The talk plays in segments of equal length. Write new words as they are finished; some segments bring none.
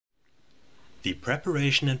The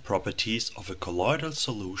preparation and properties of a colloidal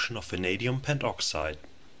solution of vanadium pentoxide.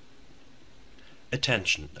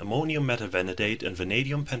 Attention! Ammonium metavanadate and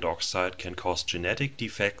vanadium pentoxide can cause genetic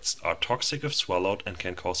defects, are toxic if swallowed, and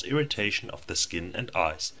can cause irritation of the skin and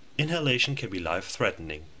eyes. Inhalation can be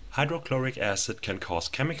life-threatening. Hydrochloric acid can cause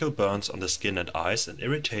chemical burns on the skin and eyes and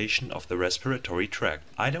irritation of the respiratory tract.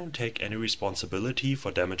 I don't take any responsibility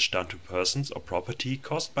for damage done to persons or property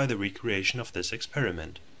caused by the recreation of this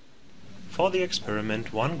experiment. For the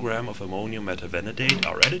experiment, 1 gram of ammonium metavanadate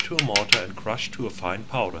are added to a mortar and crushed to a fine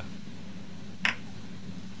powder.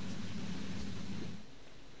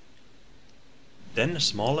 Then a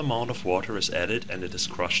small amount of water is added and it is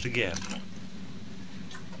crushed again.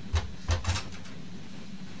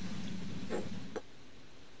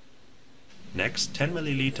 Next, 10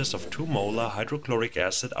 milliliters of 2 molar hydrochloric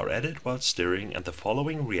acid are added while stirring and the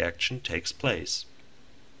following reaction takes place.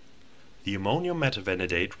 The ammonium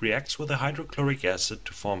metavanadate reacts with the hydrochloric acid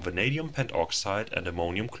to form vanadium pentoxide and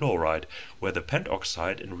ammonium chloride, where the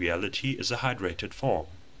pentoxide in reality is a hydrated form.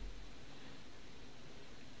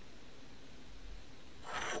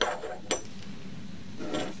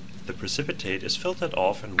 The precipitate is filtered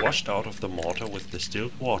off and washed out of the mortar with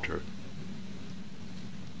distilled water.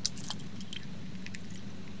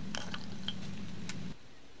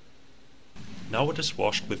 Now it is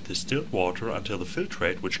washed with distilled water until the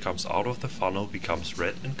filtrate which comes out of the funnel becomes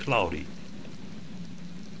red and cloudy.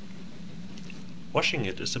 Washing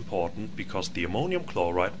it is important because the ammonium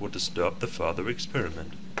chloride would disturb the further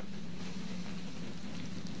experiment.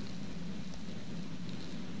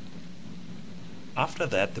 After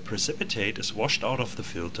that, the precipitate is washed out of the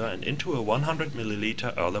filter and into a 100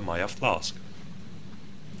 ml Erlenmeyer flask.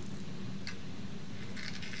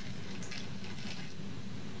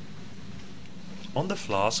 On the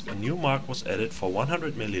flask a new mark was added for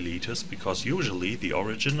 100 ml because usually the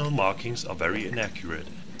original markings are very inaccurate.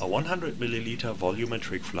 A 100 ml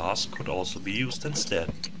volumetric flask could also be used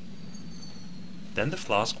instead. Then the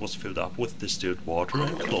flask was filled up with distilled water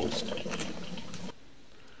and closed.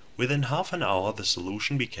 Within half an hour the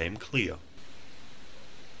solution became clear.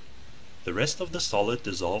 The rest of the solid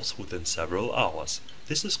dissolves within several hours.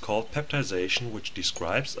 This is called peptization, which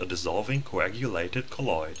describes a dissolving coagulated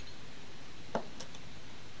colloid.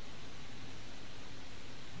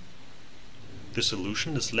 The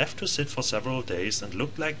solution is left to sit for several days and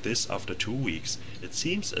looked like this after 2 weeks. It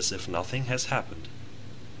seems as if nothing has happened.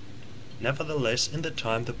 Nevertheless, in the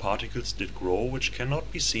time the particles did grow, which cannot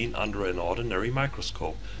be seen under an ordinary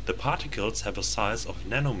microscope. The particles have a size of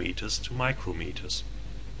nanometers to micrometers.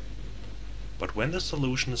 But when the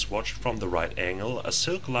solution is watched from the right angle, a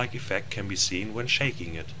silk-like effect can be seen when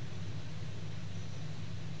shaking it.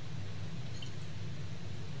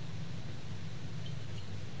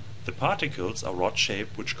 The particles are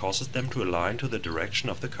rod-shaped, which causes them to align to the direction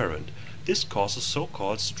of the current. This causes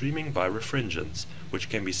so-called streaming birefringence, which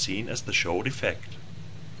can be seen as the showed effect.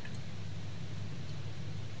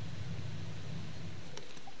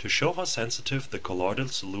 To show how sensitive the colloidal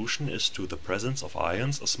solution is to the presence of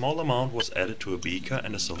ions, a small amount was added to a beaker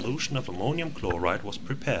and a solution of ammonium chloride was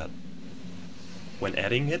prepared. When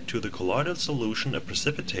adding it to the colloidal solution, a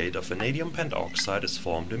precipitate of vanadium pentoxide is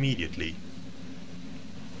formed immediately.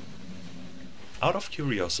 Out of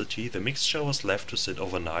curiosity, the mixture was left to sit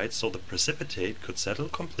overnight so the precipitate could settle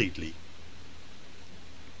completely.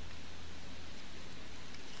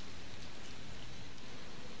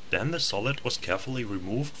 Then the solid was carefully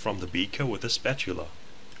removed from the beaker with a spatula.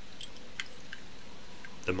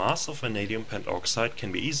 The mass of vanadium pentoxide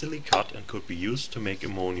can be easily cut and could be used to make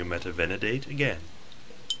ammonium metavanadate again.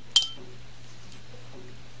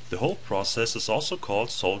 The whole process is also called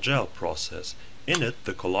sol-gel process. In it,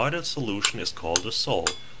 the colloidal solution is called a sol,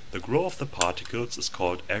 the growth of the particles is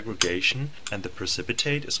called aggregation, and the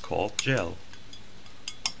precipitate is called gel.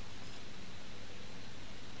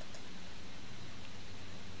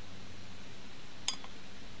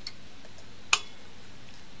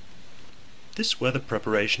 This were the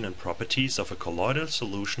preparation and properties of a colloidal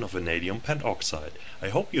solution of vanadium pentoxide. I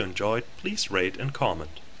hope you enjoyed. Please rate and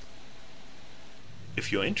comment. If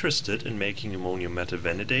you're interested in making ammonium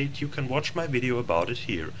metavanadate, you can watch my video about it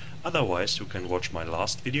here. Otherwise, you can watch my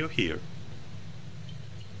last video here.